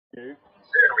Okay.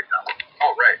 There we go.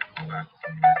 All right. Hold on.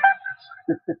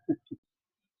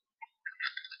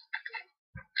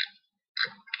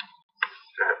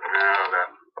 Now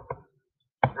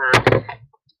that works.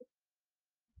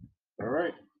 All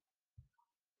right.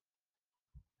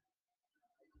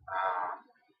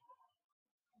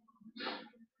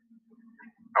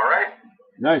 All right.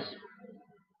 Nice.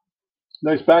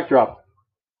 Nice backdrop.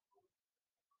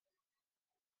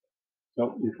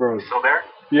 Oh, you froze. Still there?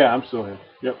 Yeah, I'm still here.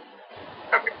 Yep.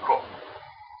 Okay, cool.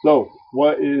 So,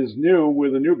 what is new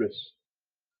with Anubis?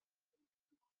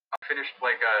 I finished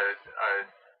like a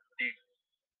deep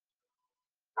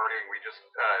recording. We just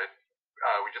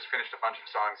finished a bunch of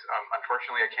songs.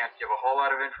 Unfortunately, I can't give a whole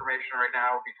lot of information right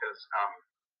now because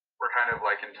we're kind of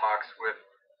like in talks with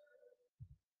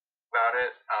about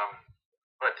it.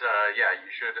 Yeah,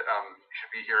 you should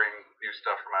be hearing new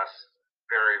stuff from us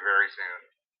very very soon.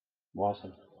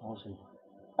 Awesome. Awesome.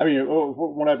 I mean,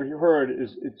 what I've heard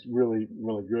is it's really,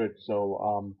 really good.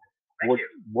 So, Thank you.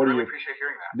 what I do really you? appreciate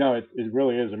hearing that. No, it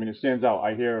really is. I mean, it stands out.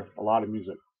 I hear a lot of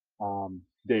music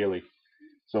daily.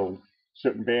 So,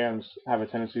 certain bands have a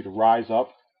tendency to rise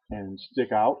up and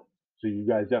stick out. So, you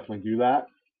guys definitely do that.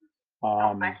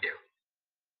 Oh, thank you.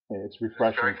 It's That's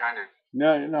very refreshing. kind of you.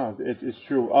 No, no, it's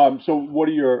true. So, what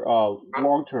are your Oh,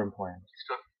 long-term plans?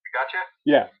 still, we got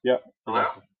you? Yeah, yeah, I Hello?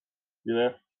 got you. You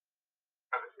there?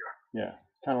 Oh, there you are. Yeah,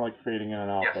 kind of like fading in and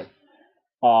out. Yes.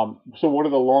 But so what are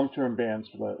the long-term bands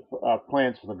for the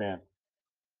plans for the band?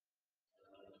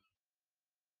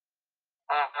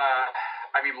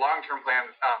 I mean, long-term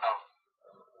plans.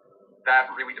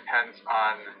 That really depends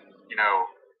on you know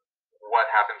what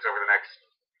happens over the next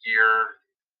year,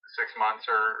 6 months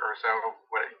or so.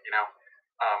 What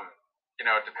um,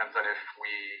 it depends on if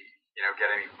we get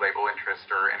any label interest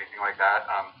or anything like that.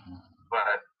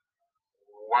 But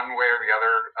one way or the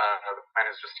other, the plan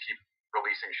is just to keep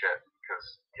releasing shit because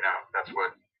that's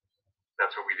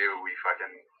what we do. We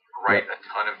fucking Yep. write a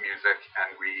ton of music and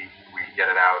we get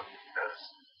it out as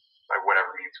by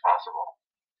whatever means possible.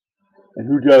 And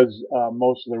who does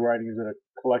most of the writing? Is it a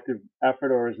collective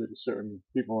effort, or is it certain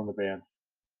people in the band?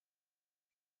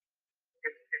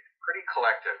 It's pretty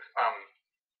collective.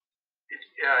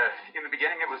 In the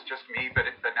beginning, it was just me, but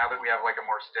now that we have like a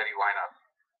more steady lineup,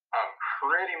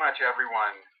 pretty much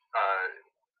everyone uh,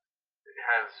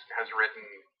 has written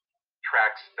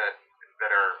tracks that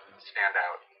are stand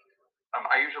out.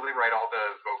 I usually write all the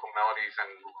vocal melodies and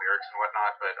lyrics and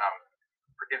whatnot, but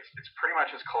it's pretty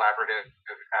much as collaborative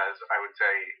as I would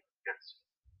say it's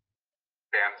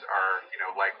bands are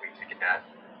likely to get.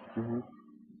 Hmm.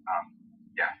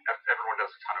 Yeah, everyone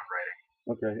does a ton of writing.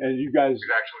 Okay, and you guys.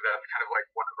 We've actually that's kind of like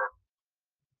one of our.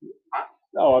 Huh?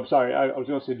 Oh, I'm sorry. I was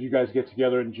gonna say, do you guys get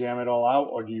together and jam it all out,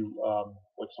 or do you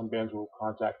like some bands will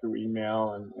contact through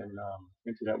email and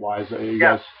internet wise? Are you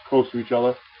Yeah, guys close to each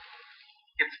other?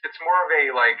 it's more of a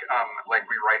like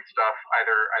we write stuff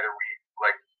either we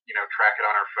like track it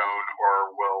on our phone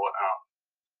or we'll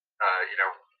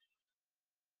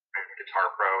make a Guitar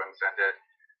Pro and send it.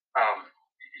 Um,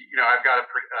 I've got a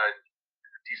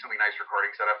decently nice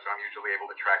recording setup, so I'm usually able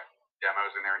to track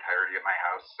demos in their entirety at my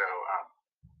house. So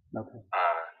Okay.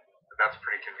 that's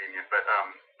pretty convenient. But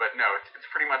no, it's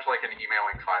pretty much like an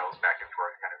emailing files back and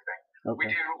forth kind of thing. Okay.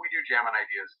 We do jam on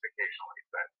ideas occasionally,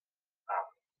 but um,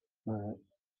 All right.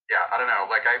 yeah, I don't know.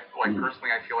 Like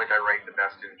personally, I feel like I write the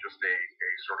best in just a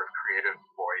sort of creative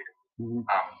void. Mm-hmm.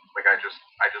 Like I just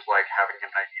like having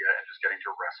an idea and just getting to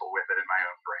wrestle with it in my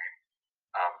own brain.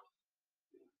 Um,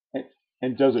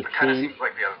 And does it it kind of change? seems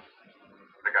like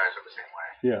the guys are the same way.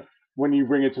 Yeah. When you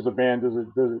bring it to the band, does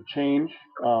it change?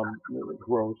 It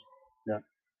grows. Yeah.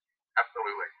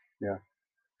 Absolutely. Yeah.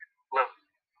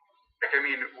 Like I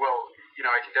mean, well,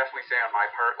 I can definitely say on my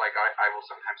part, like I will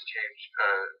sometimes change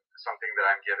something that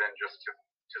I'm given just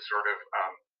to sort of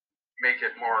make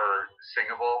it more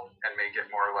singable and make it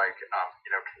more like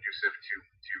conducive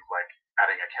to like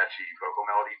adding a catchy vocal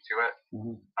melody to it.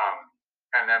 Mm-hmm.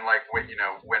 And then like when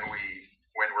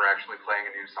we're actually playing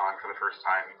a new song for the first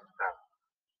time,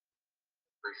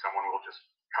 someone will just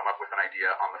come up with an idea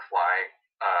on the fly,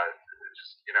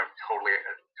 just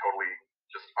totally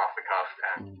just off the cuff,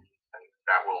 and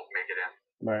that will make it in.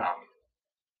 Right.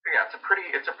 Yeah, it's a pretty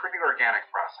organic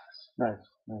process. Nice.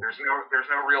 Nice. There's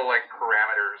no real like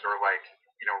parameters or like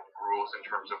rules in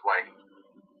terms of like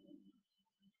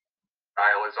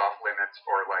style is off limits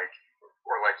or like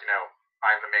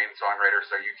I'm the main songwriter,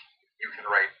 so you can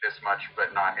write this much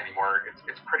but not anymore.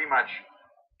 It's pretty much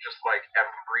just like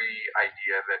every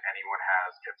idea that anyone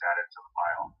has gets added to the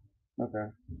file. Okay.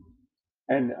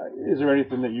 And is there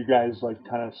anything that you guys like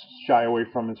kind of shy away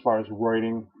from as far as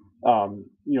writing?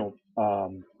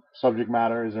 subject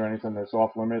matter? Is there anything that's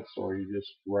off limits, or you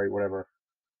just write whatever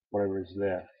is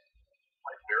there?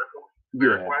 Like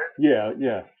lyric wise. Yeah.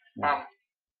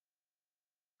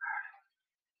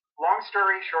 Long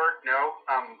story short, no.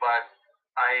 But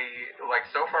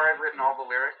so far I've written all the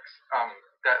lyrics.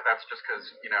 That's just because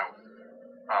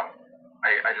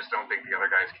I just don't think the other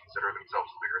guys consider themselves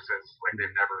lyricists. Like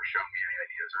they've never shown me any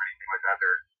ideas or anything like that.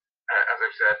 They're, as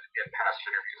I've said in past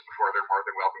interviews before, they're more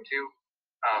than welcome to.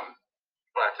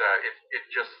 But it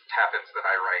just happens that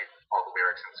I write all the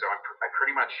lyrics, and so I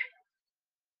pretty much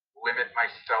limit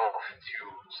myself to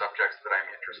subjects that I'm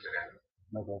interested in.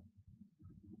 Okay.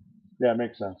 Yeah, it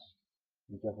makes sense.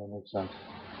 It definitely makes sense.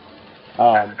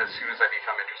 As soon as I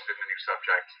become interested in a new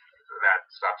subject, that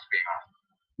stops being on.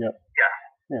 Yep.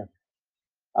 Yeah.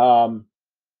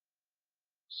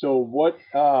 So what,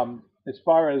 as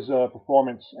far as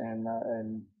performance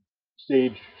and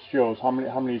stage shows, how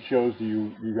many shows do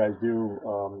you guys do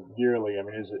yearly? I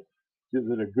mean, is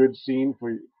it a good scene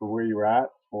for where you're at,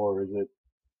 or is it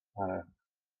kind of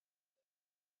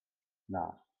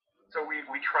not? So we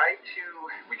try to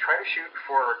shoot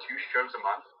for 2 shows a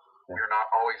month. Yeah. We're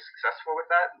not always successful with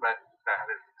that, but that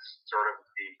is sort of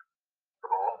the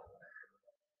goal.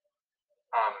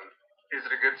 Is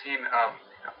it a good scene?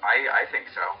 I think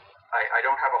so. I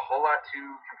don't have a whole lot to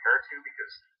compare it to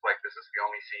because this is the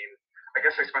only scene. I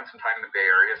guess I spent some time in the Bay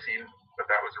Area scene,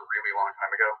 but that was a really long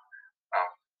time ago.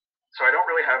 So I don't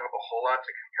really have a whole lot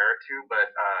to compare it to, but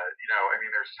I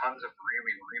mean, there's tons of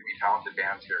really, really talented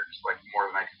bands here, just more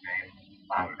than I can name.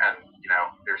 And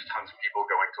there's tons of people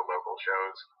going to local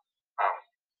shows.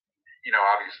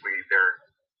 Obviously,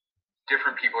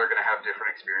 different people are going to have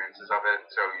different experiences of it.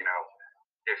 So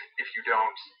if you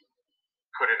don't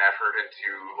put an effort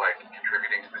into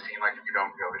contributing to the scene, if you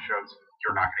don't go to shows,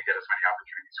 you're not going to get as many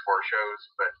opportunities for shows.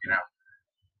 But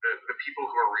the people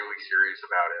who are really serious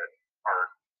about it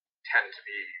tend to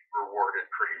be rewarded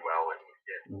pretty well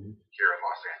here in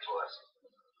Los Angeles.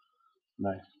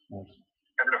 Nice.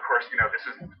 And then of course,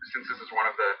 since this is one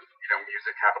of the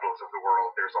music capitals of the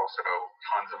world, there's also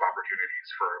tons of opportunities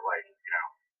for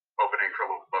opening for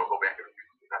local bands,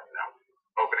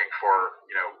 opening for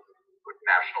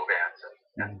national bands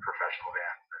and professional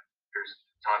bands. And there's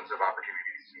tons of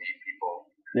opportunities to meet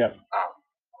people. Yeah.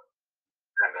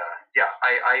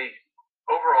 I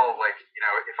overall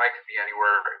if I could be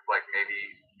anywhere, maybe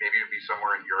it would be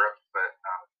somewhere in Europe, but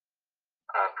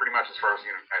pretty much as far as the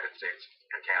United States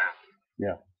and Canada.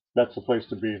 Yeah, that's the place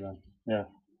to be then. Yeah.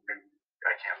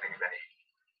 I can't think of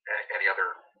any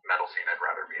other metal scene I'd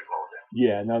rather be involved in.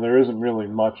 Yeah, no, there isn't really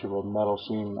much of a metal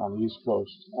scene on the East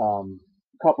Coast. A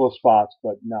couple of spots,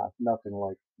 but nothing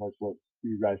like what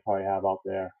you guys probably have out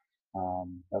there.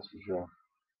 That's for sure.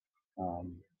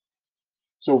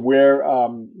 So where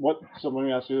so let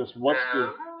me ask you this. What's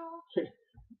the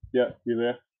Yeah, you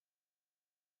there?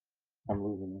 I'm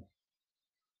losing you.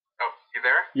 Oh, you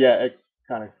there? Yeah, it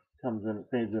kind of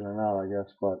fades in and out, I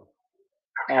guess, but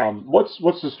okay.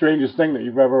 What's the strangest thing that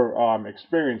you've ever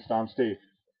experienced on stage?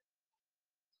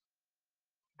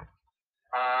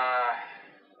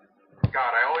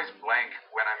 God, I always blank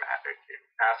when I'm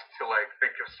asked to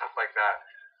think of stuff like that.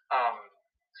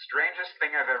 Strangest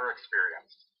thing I've ever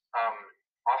experienced.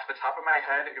 Off the top of my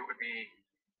head, it would be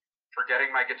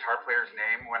forgetting my guitar player's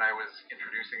name when I was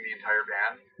introducing the entire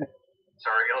band.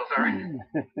 Sorry, Elzar.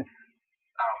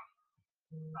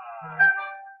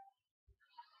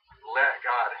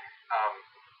 God.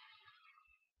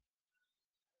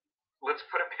 Let's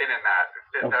put a pin in that.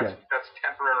 Okay. That's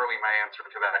temporarily my answer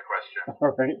to that question.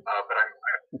 All right. But I'm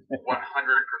 100%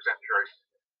 sure.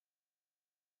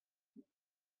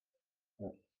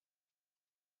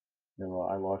 Yeah, well,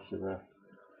 I lost you there.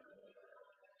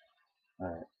 All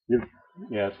right.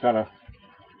 Yeah, it's kind of.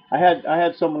 I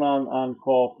had someone on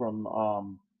call from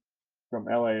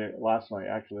LA last night.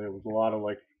 Actually, there was a lot of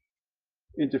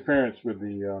interference with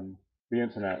the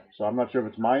internet. So I'm not sure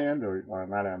if it's my end or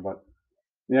on that end, but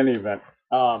in any event,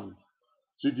 so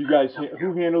do you guys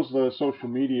who handles the social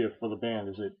media for the band?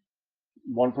 Is it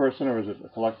one person or is it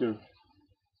a collective?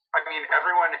 I mean,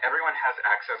 everyone has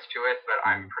access to it, but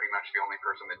I'm pretty much the only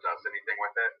person that does anything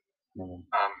with it.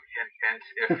 Hint,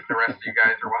 if the rest of you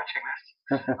guys are watching this.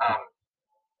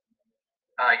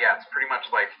 Yeah, it's pretty much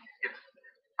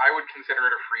I would consider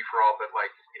it a free for all, but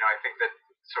I think that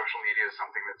social media is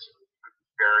something that's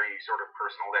very sort of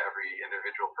personal to every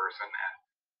individual person, and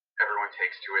everyone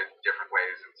takes to it different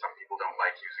ways, and some people don't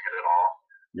like using it at all.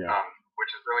 Yeah.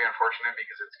 Which is really unfortunate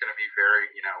because it's going to be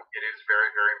very, it is very,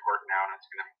 very important now, and it's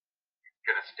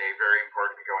going to stay very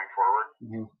important going forward.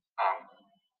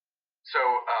 So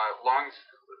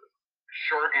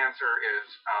short answer is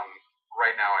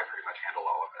right now I pretty much handle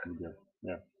all of it. Okay.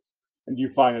 Yeah. And do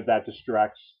you find that that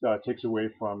distracts, takes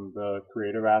away from the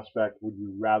creative aspect? Would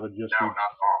you rather just No, be?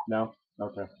 not at all. No.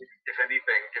 Okay. If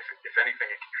anything, if anything,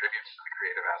 it contributes to the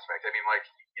creative aspect. I mean, like,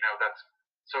 that's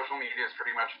social media is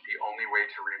pretty much the only way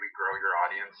to really grow your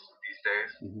audience these days.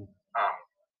 Hmm. Um,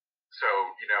 so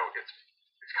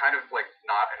it's kind of like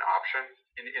not an option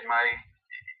in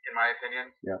my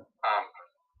opinion. Yeah. Um,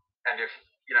 and if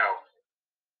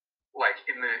like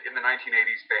in the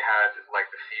 1980s, they had like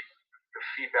the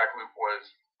feedback loop was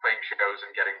playing shows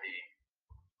and getting the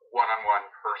one-on-one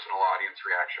personal audience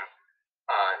reaction.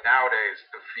 Nowadays,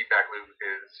 the feedback loop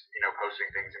is posting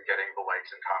things and getting the likes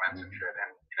and comments and Hmm. shit.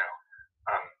 And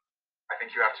um, I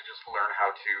think you have to just learn how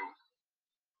to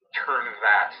turn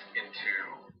that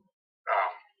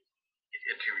um,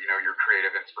 into your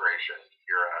creative inspiration,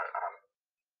 your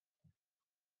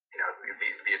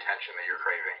the attention that you're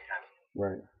craving. And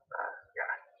Right.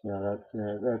 yeah,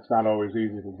 Yeah. That's not always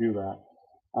easy to do that.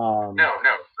 no,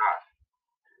 it's not.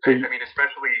 So I mean,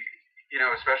 especially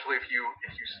if you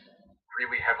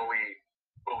really heavily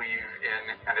believe in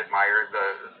and admire the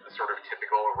sort of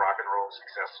typical rock and roll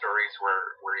success stories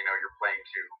where you're playing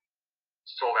to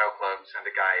sold out clubs and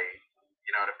a guy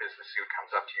in a business suit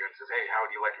comes up to you and says, "Hey, how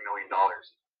would you like $1 million?"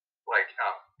 Like,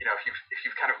 if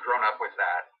you've kind of grown up with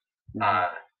that, hmm.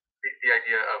 uh, the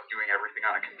idea of doing everything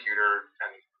on a computer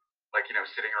and like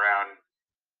sitting around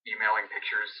emailing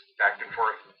pictures back and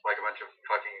forth like a bunch of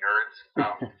fucking nerds,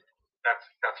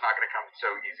 that's not going to come so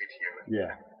easy to you.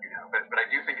 Yeah. But I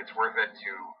do think it's worth it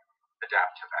to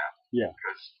adapt to that Yeah.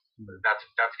 because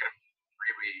that's going to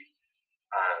really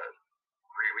uh,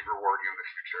 really reward you in the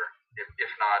future,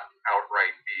 if not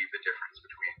outright be the difference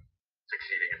between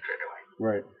succeeding and failing.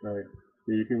 Right. Right.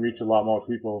 Yeah, you can reach a lot more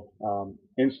people So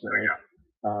instantly,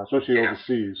 yeah, especially yes,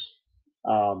 overseas.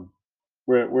 Um,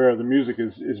 where the music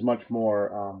is much more,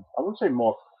 I wouldn't say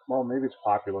more, well, maybe it's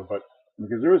popular, but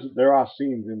because there are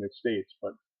scenes in the states,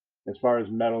 but as far as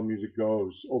metal music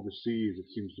goes overseas, it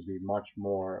seems to be much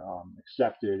more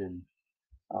accepted, and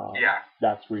yeah,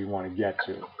 that's where you want to get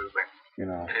to, absolutely. you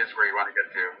know. It is where you want to get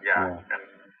to. Yeah, Yeah. and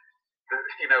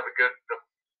the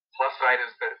plus side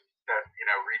is that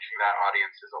reaching that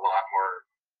audience is a lot more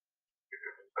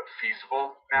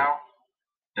feasible Yeah. now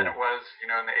than Yeah. it was in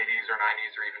the 80s or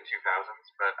 90s or even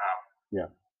 2000s. But Yeah.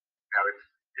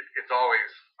 it's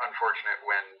always unfortunate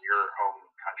when your home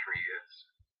country is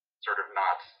sort of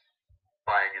not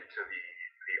buying into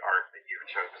the art that you've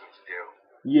chosen to do.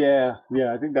 Yeah.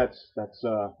 Yeah. I think it's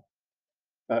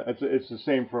the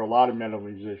same for a lot of metal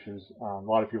musicians. A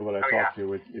lot of people that I Oh yeah, talk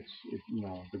to,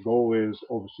 the goal is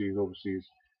overseas, overseas,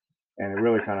 and it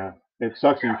really kind of it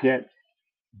sucks that you yeah, can't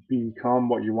become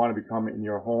what you want to become in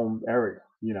your home area.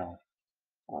 You know.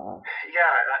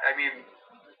 yeah. I mean,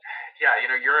 yeah.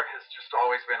 Europe has just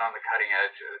always been on the cutting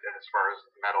edge as far as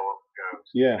metal goes.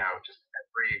 Yeah. Just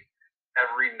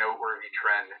every noteworthy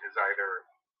trend has either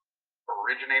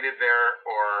originated there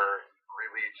or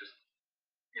really just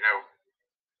you know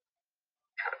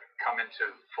come into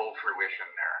full fruition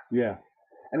there. Yeah.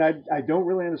 And I don't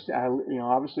really understand.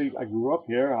 Obviously, I grew up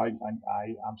here.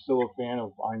 I'm still a fan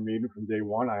of Iron Maiden from day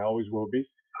one. I always will be.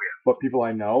 Oh yeah, But people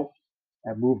I know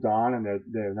have moved on, and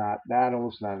they're not. Nah, I don't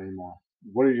listen to that anymore.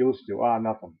 What do you listen to? Ah,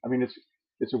 nothing. I mean,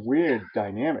 it's a weird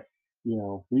dynamic.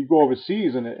 We go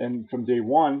overseas, and from day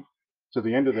one to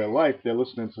the end of their life, they're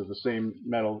listening to the same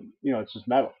metal. It's just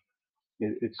metal.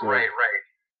 It's a right, right.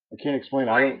 I can't explain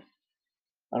it. Well,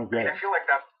 I don't I get mean, it. I feel like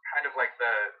that's kind of like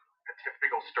the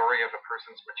typical story of a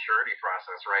person's maturity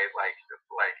process, right? Like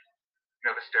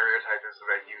the stereotype is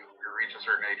that you reach a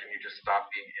certain age and you just stop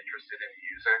being interested in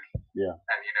music, Yeah.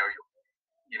 and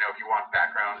if you want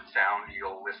background sound,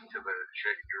 you'll listen to the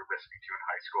shit you were listening to in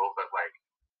high school.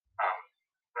 Um,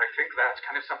 but I think that's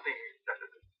kind of something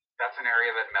that's an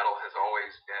area that metal has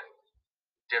always been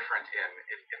different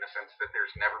in the sense that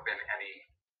there's never been any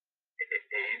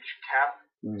age cap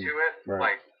to Mm, it.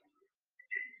 right. Like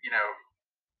you know,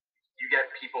 you get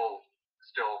people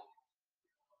still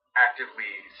actively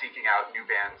seeking out new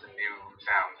bands and new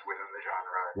sounds within the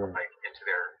genre, Right. like into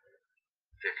their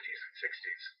 50s and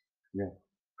 60s. Yeah.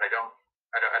 I don't,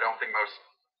 I don't think most,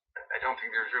 I don't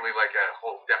think there's really like a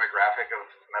whole demographic of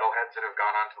metalheads that have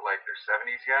gone on to like their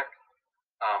 70s yet.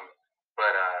 Um,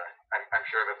 but I'm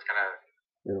sure that's gonna.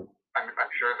 Yeah. I'm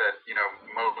sure that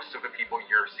most of the people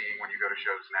you're seeing when you go to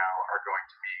shows now are going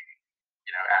to be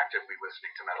actively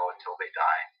listening to metal until they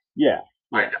die. Yeah.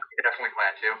 I Yeah. definitely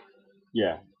plan to.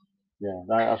 Yeah.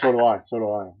 Yeah. So do I. So do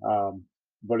I.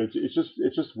 But it's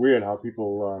just weird how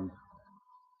people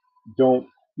don't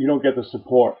you don't get the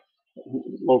support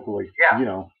locally.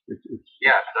 Yeah, It's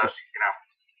yeah. just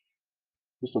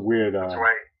just a weird. That's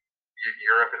why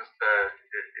Europe is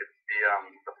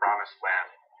the promised land.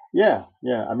 Yeah,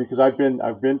 yeah. I mean, because I've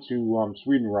been to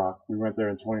Sweden Rock. We went there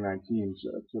in 2019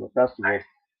 to the festival, Nice.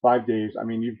 5 days. I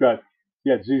mean, you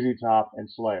had ZZ Top and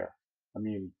Slayer. I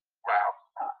mean,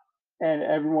 Wow. and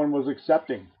everyone was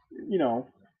accepting. You know,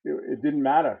 it didn't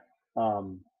matter.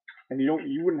 And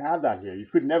you wouldn't have that here. You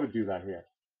could never do that here.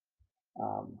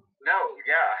 Um, No,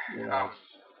 yeah. you know,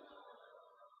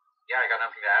 Yeah, I got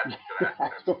nothing to add to that.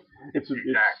 That's so it's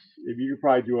exact. if you could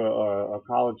probably do a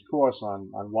college course on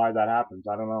why that happens.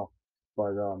 I don't know,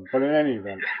 but in any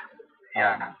event,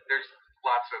 Yeah, um, there's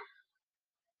lots of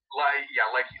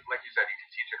like you said, you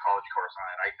can teach a college course on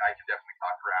it. I can definitely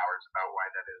talk for hours about why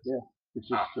that is. yeah, it's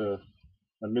Um, just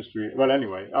a mystery. But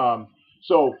anyway,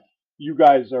 so you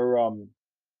guys are I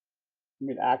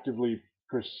mean actively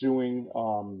pursuing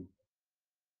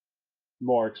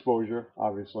more exposure,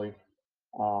 obviously.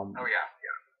 Um, oh yeah,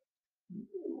 yeah.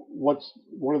 what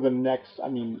are the next? I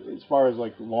mean, as far as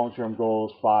like long term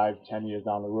goals, 5, 10 years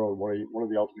down the road, what are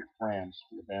the ultimate plans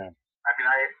for the band? I mean,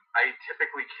 I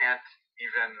typically can't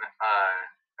even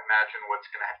imagine what's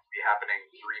going to be happening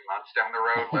 3 months down the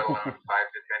road, let alone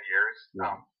 5 to 10 years.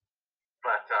 Yeah.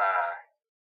 But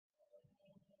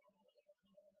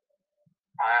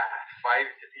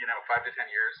 5 to 10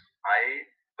 years, I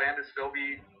plan to still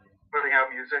be putting out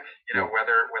music. Yeah.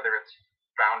 Whether it's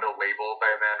found a label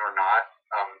by then or not.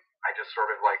 I just sort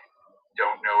of like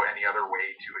don't know any other way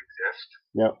to exist.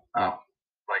 Yep. Yeah.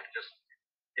 Like just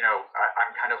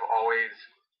I'm kind of always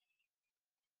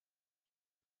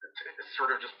sort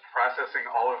of just processing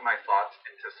all of my thoughts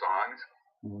into songs.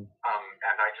 Mhm.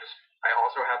 And I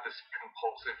also have this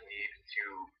compulsive need to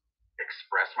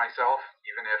express myself,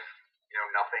 even if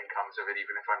nothing comes of it,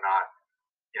 even if I'm not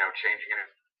changing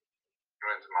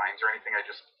anyone's minds or anything. I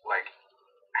just like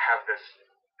have this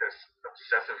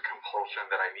obsessive compulsion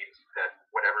that I need that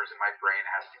whatever's in my brain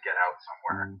has to get out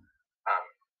somewhere. Mhm. Um,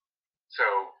 so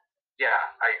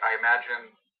yeah, I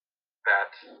imagine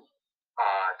that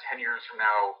 10 years from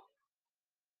now,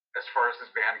 as far as this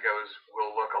band goes,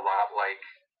 will look a lot like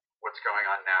what's going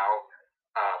on now,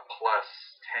 plus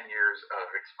 10 years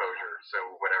of exposure. So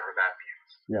whatever that means.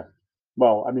 Yeah.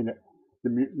 Well, I mean,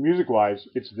 music wise,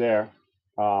 it's there.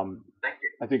 Thank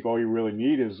you. I think all you really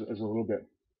need is a little bit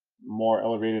more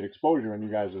elevated exposure, and you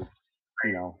guys are, I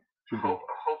should be.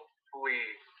 hopefully,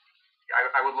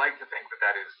 I would like to think that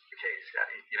that is the case.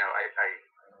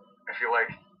 I feel like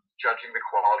judging the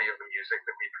quality of the music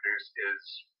that we produce is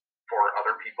for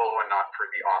other people and not for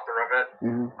the author of it.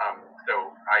 Hmm. So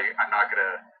I'm not going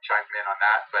to chime in on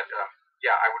that, but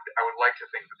yeah, I would like to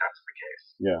think that that's the case.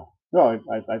 Yeah. No,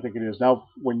 I think it is. Now,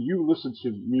 when you listen to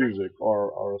music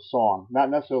or a song, not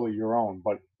necessarily your own,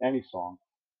 but any song,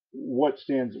 what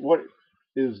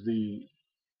is the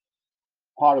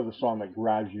part of the song that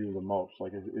grabs you the most?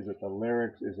 Like, is it the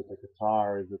lyrics? Is it the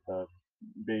guitar? Is it the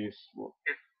bass?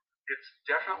 It's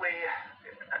definitely,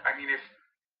 I mean, if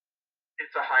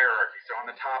it's a hierarchy. So on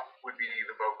the top would be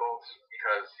the vocals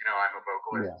because I'm a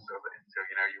vocalist, Yeah. so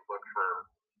you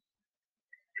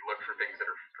look for things that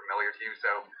are familiar to you.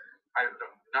 So the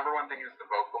number one thing is the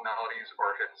vocal melodies,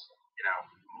 or if it's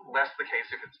less the case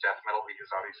if it's death metal because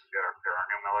obviously there are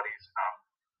no melodies.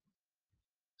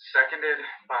 Seconded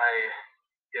by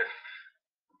if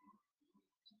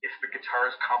if the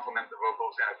guitars complement the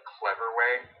vocals in a clever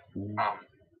way, Hmm.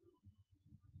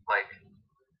 like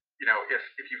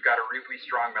if you've got a really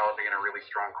strong melody and a really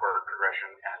strong chord progression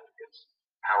and it's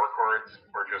power chords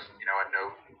or just a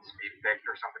note speed picked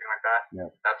or something like that, Yeah.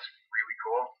 that's really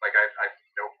cool. Like I've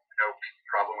no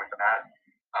problem with that.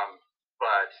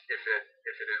 But if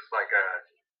it is like a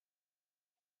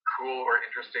cool or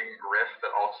interesting riff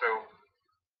that also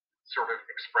sort of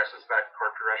expresses that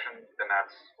chord progression, then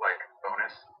that's like a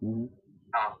bonus. Hmm.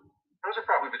 Those are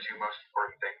probably the two most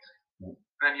important things. Yeah.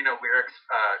 And then lyrics.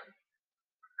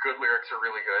 Good lyrics are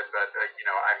really good, but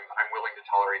I'm willing to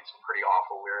tolerate some pretty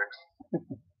awful lyrics.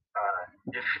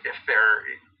 If they're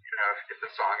if the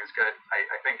song is good,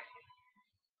 I think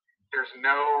there's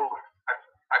no.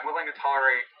 I'm willing to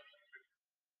tolerate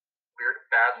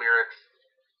bad lyrics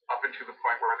up until the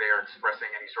point where they are expressing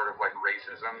any sort of like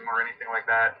racism or anything like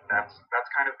that. That's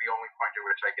kind of the only point at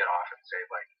which I get off and say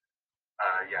like,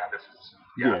 yeah, this is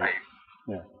Yeah.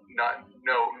 Yeah.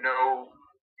 no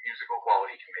musical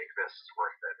quality can make this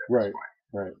worth it at this Right. point.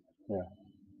 Right. Yeah.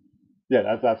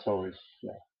 Yeah. That's always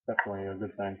definitely a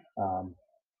good thing.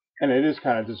 And it is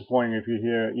kind of disappointing if you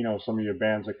hear some of your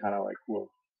bands that kind of like will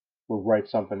write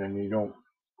something and you don't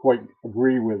quite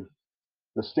agree with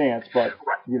the stance, but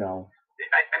Right.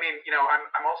 I mean,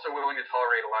 I'm also willing to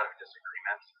tolerate a lot of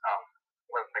disagreements.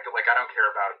 like I don't care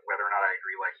about whether or not I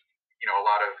agree. Like, a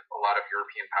lot of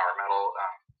European power metal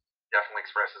definitely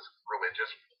expresses religious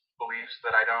beliefs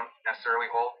that I don't necessarily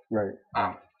hold. Right.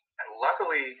 And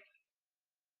luckily,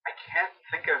 I can't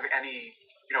think of any.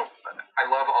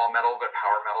 I love all metal, but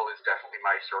power metal is definitely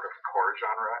my sort of core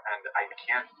genre, and I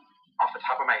can't, off the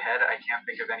top of my head, I can't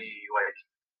think of any like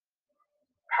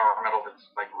power metal that's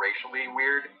like racially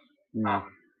weird.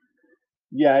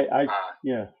 Yeah, I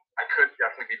could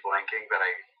definitely be blanking, but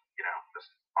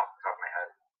just off the top of my head.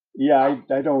 Yeah,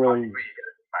 I don't really. Obviously, you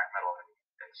get black metal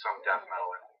and some death metal,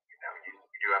 and you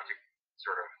do have to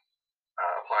sort of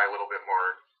apply a little bit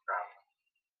more,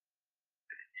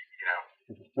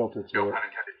 filter to no it. pun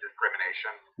intended,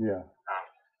 discrimination. Yeah.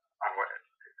 On what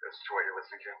as to what you're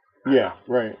listening to. Yeah.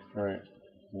 Right.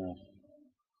 Yeah.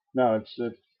 No,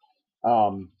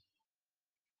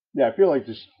 yeah, I feel like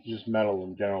just metal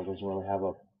in general doesn't really have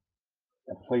a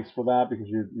place for that because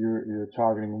you're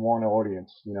targeting one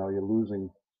audience. You're losing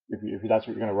if that's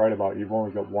what you're going to write about. You've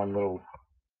only got one little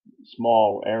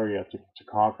small area to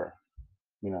conquer.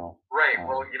 Right.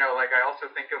 Well, like I also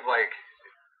think of like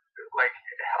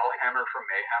Hellhammer from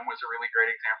Mayhem was a really great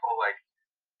example. Like,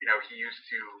 he used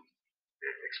to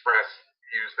express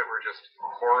views that were just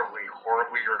horribly,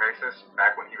 horribly racist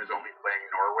back when he was only playing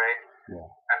Norway. Yeah.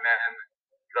 And then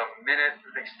the minute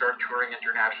they start touring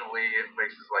internationally in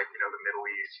places like, the Middle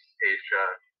East, Asia,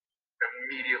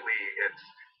 immediately it's,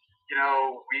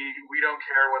 we don't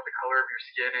care what the color of your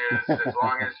skin is as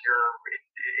long as you're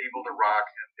able to rock.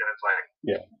 And it's like,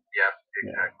 yeah,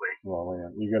 exactly. Yeah. Well,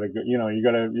 yeah, you gotta, you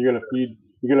gotta feed,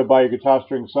 you gotta buy your guitar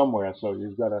string somewhere. So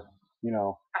you've gotta,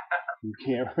 you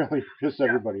can't really piss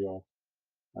everybody off.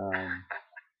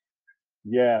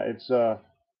 Yeah, it's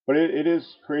but it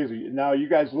is crazy. Now you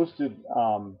guys listed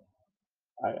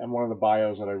in one of the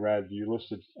bios that I read, you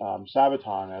listed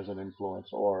Sabaton as an influence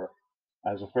or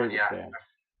as a favorite band.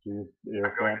 So you're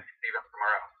I'm going to see them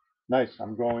tomorrow.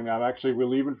 Nice. We're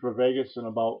leaving for Vegas in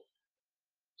about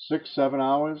 6-7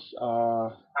 hours. Oh,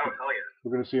 hell yeah.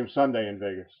 We're gonna see them Sunday in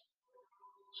Vegas.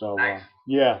 So nice.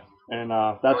 yeah, and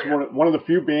that's one of the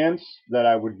few bands that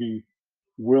I would be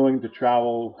willing to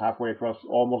travel halfway across,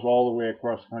 almost all the way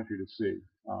across the country to see.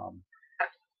 Are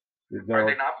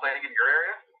they not playing in your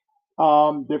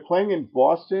area? They're playing in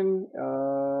Boston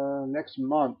next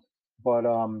month, but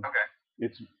okay.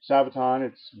 It's Sabaton,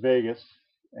 it's Vegas,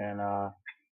 and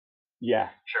yeah,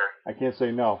 sure, I can't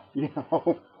say no,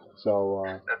 So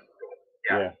that's cool.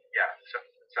 Yeah. So,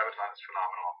 Sabaton is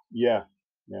phenomenal. Yeah,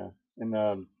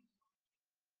 and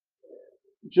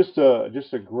just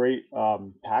a great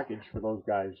package for those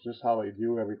guys. Just how they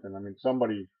do everything. I mean,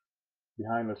 somebody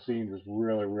behind the scenes is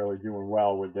really, really doing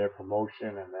well with their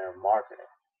promotion and their marketing.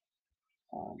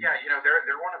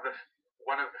 They're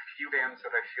one of the few bands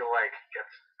that I feel like gets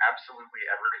absolutely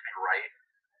everything right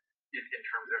in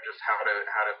terms of just how to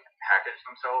package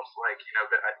themselves. Like,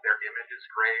 their image is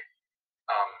great.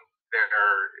 They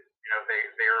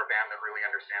are a band that really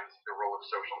understands the role of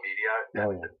social media,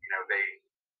 and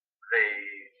they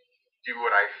do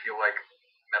what I feel like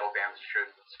metal bands should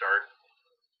start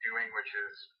doing, which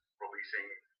is releasing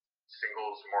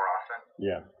singles more often.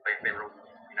 Yeah. Like they release,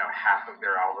 half of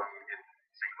their album in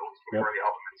singles before the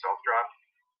album itself drops.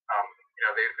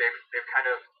 They've kind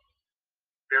of,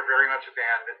 they're very much a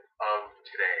band of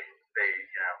today. They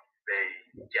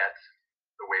get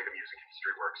the way the music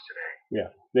industry works today. Yeah,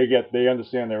 they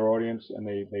understand their audience and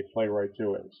they play right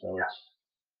to it. So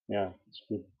it's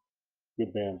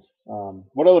good bands.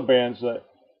 What other bands that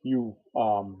you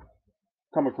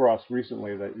come across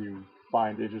recently that you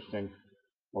find interesting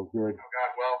or good? Oh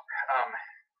God, well,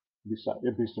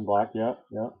 Beast in Black, yeah.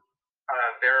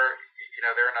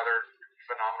 They're another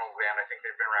phenomenal band. I think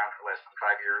they've been around for less than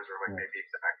 5 years, or maybe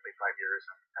exactly 5 years,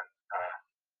 and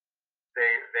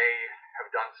they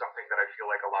have done something that I feel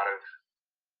like a lot of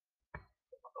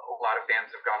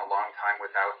bands have gone a long time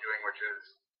without doing, which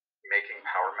is making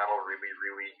power metal really,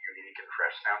 really unique and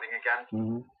fresh sounding again.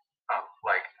 Mm-hmm.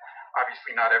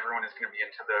 Obviously, not everyone is going to be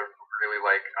into the really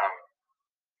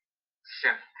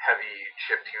synth heavy,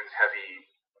 chiptunes heavy,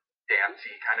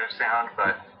 dancey kind of sound,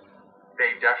 but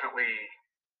they definitely,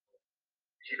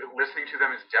 listening to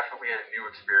them is definitely a new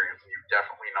experience, and you've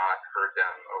definitely not heard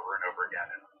them over and over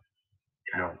again. And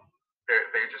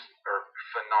they just are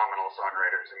phenomenal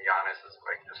songwriters, and Giannis is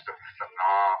just a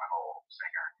phenomenal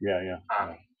singer. Yeah.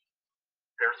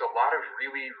 There's a lot of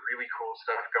really, really cool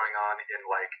stuff going on in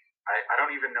I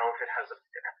don't even know if it has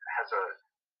a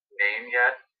name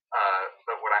yet,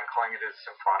 but what I'm calling it is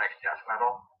symphonic death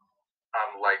metal.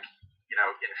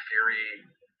 In Fury,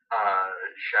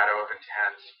 Shadow of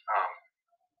Intent.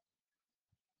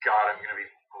 God, I'm gonna be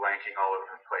blanking all over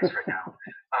the place right now.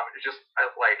 Just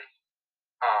like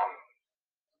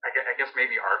I guess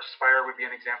maybe Archspire would be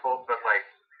an example, but like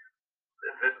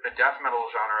the death metal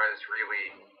genre is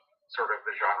really sort of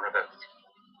the genre that's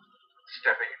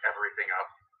stepping everything up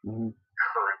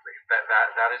currently.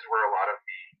 That is where a lot of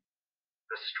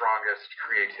the strongest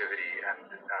creativity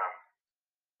and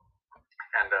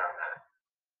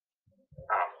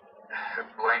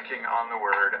blanking on the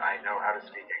word. I know how to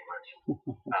speak English.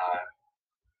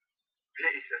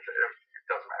 It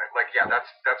doesn't matter. Like, yeah,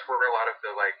 that's where a lot of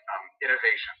the like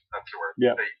innovation. That's the word.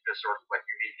 Yeah. The sort of like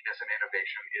uniqueness and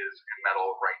innovation is in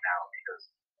metal right now because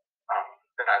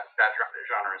that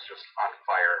genre is just on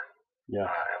fire. Yeah.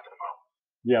 At the moment.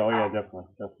 Yeah. Oh yeah. Definitely.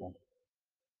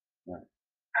 Right.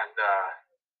 And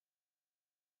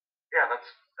yeah,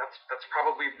 that's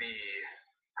probably the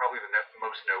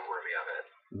most noteworthy of it.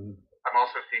 I'm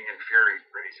also seeing Infuri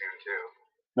pretty soon too.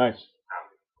 Nice.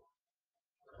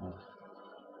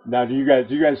 Now, do you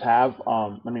guys have?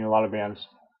 I mean, a lot of bands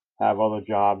have other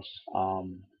jobs,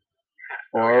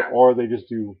 or they just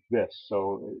do this.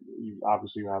 So you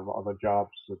obviously have other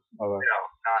jobs with other. No,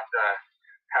 not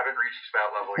haven't reached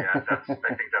that level yet.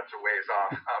 I think that's a ways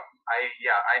off.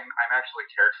 I'm actually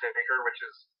caretaker, which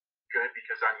is good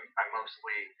because I'm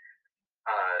mostly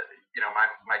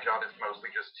my job is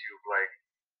mostly just to like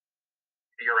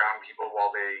be around people while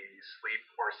they sleep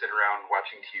or sit around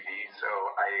watching TV. So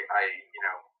I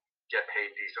get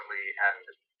paid decently and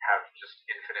have just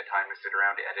infinite time to sit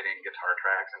around editing guitar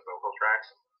tracks and vocal tracks.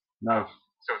 Nice.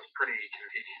 So it's pretty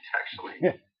convenient actually.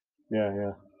 Yeah.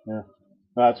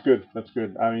 That's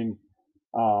good. I mean,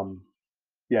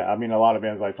 yeah. I mean, a lot of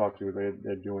bands I talk to,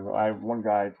 they're doing. One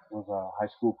guy was a high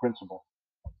school principal.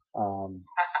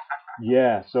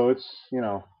 Yeah. So it's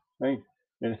hey,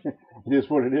 it is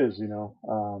what it is. Yeah,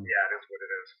 it is what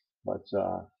it is. But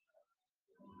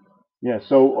yeah.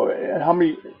 So how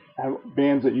many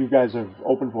bands that you guys have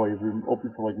opened for? You've been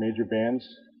open for like major bands.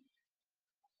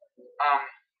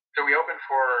 So we've opened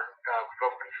for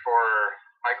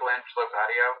Michelangelo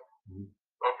Patio.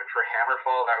 Opened for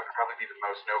Hammerfall. That would probably be the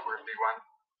most noteworthy one.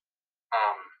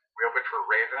 We opened for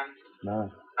Raven.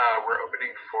 No. We're opening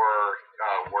for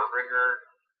Warbringer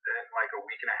in like a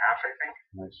week and a half, I think.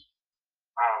 Nice.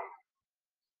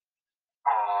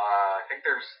 I think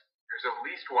there's at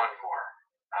least one more,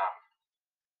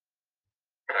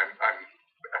 but I'm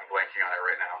blanking on it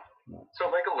right now. No.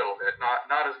 So like a little bit,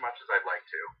 not as much as I'd like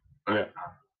to. But, yeah.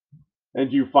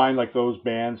 And do you find like those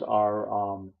bands are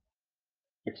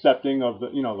accepting of the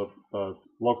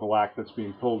local act that's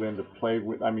being pulled in to play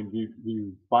with? I mean, do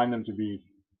you find them to be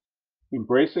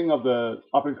embracing of the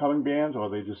up and coming bands, or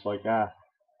are they just like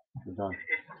we're done?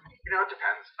 It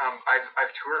depends.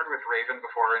 I've toured with Raven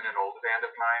before in an old band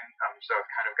of mine, so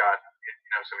I've kind of got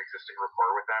some existing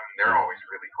rapport with them. They're always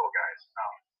really cool guys.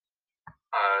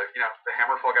 The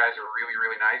Hammerfall guys are really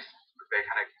really nice. They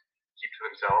kind of keep to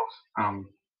themselves.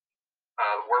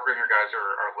 The Warbringer guys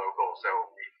are local, so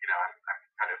I'm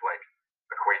kind of like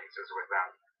acquaintances with them.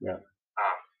 Yeah.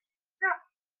 Yeah.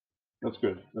 That's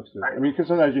good. I mean,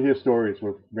 because sometimes you hear stories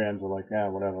where bands are like,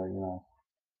 whatever,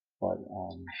 But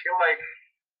I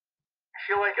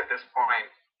feel like at this point,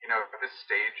 at this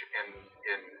stage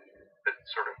in the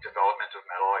sort of development of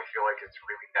metal, I feel like it's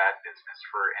really bad business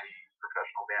for any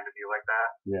professional band to be like that.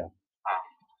 Yeah.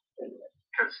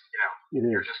 Because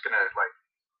you're just gonna like,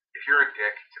 if you're a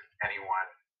dick to anyone,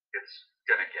 it's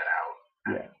gonna get out.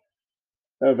 Yeah.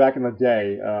 Back in the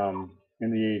day, in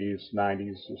the 80s,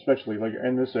 90s, especially like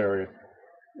in this area,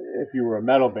 if you were a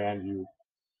metal band, you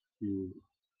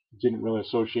didn't really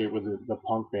associate with the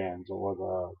punk bands or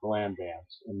the glam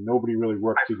bands, and nobody really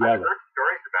worked together. I've heard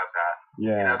stories about that.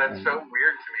 Yeah. That's so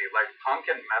weird to me. Like punk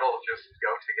and metal just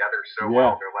go together so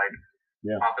well. They're like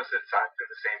opposite sides of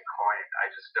the same coin.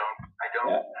 I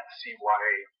don't see why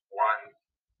one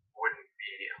wouldn't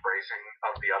be embracing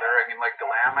of the other. I mean, like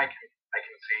glam, I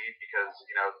can see because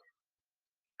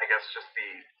I guess just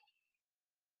the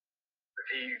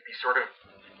sort of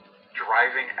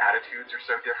driving attitudes are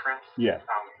so different. Yeah.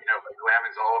 Like glam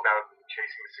is all about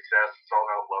chasing success. It's all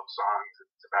about love songs.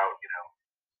 It's about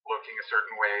looking a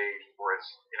certain way. Whereas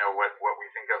what we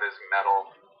think of as metal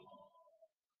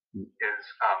is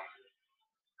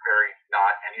very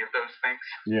not any of those things.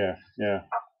 Yeah.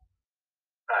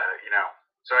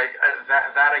 So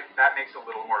that makes a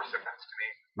little more sense to me.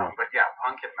 But yeah,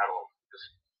 punk and metal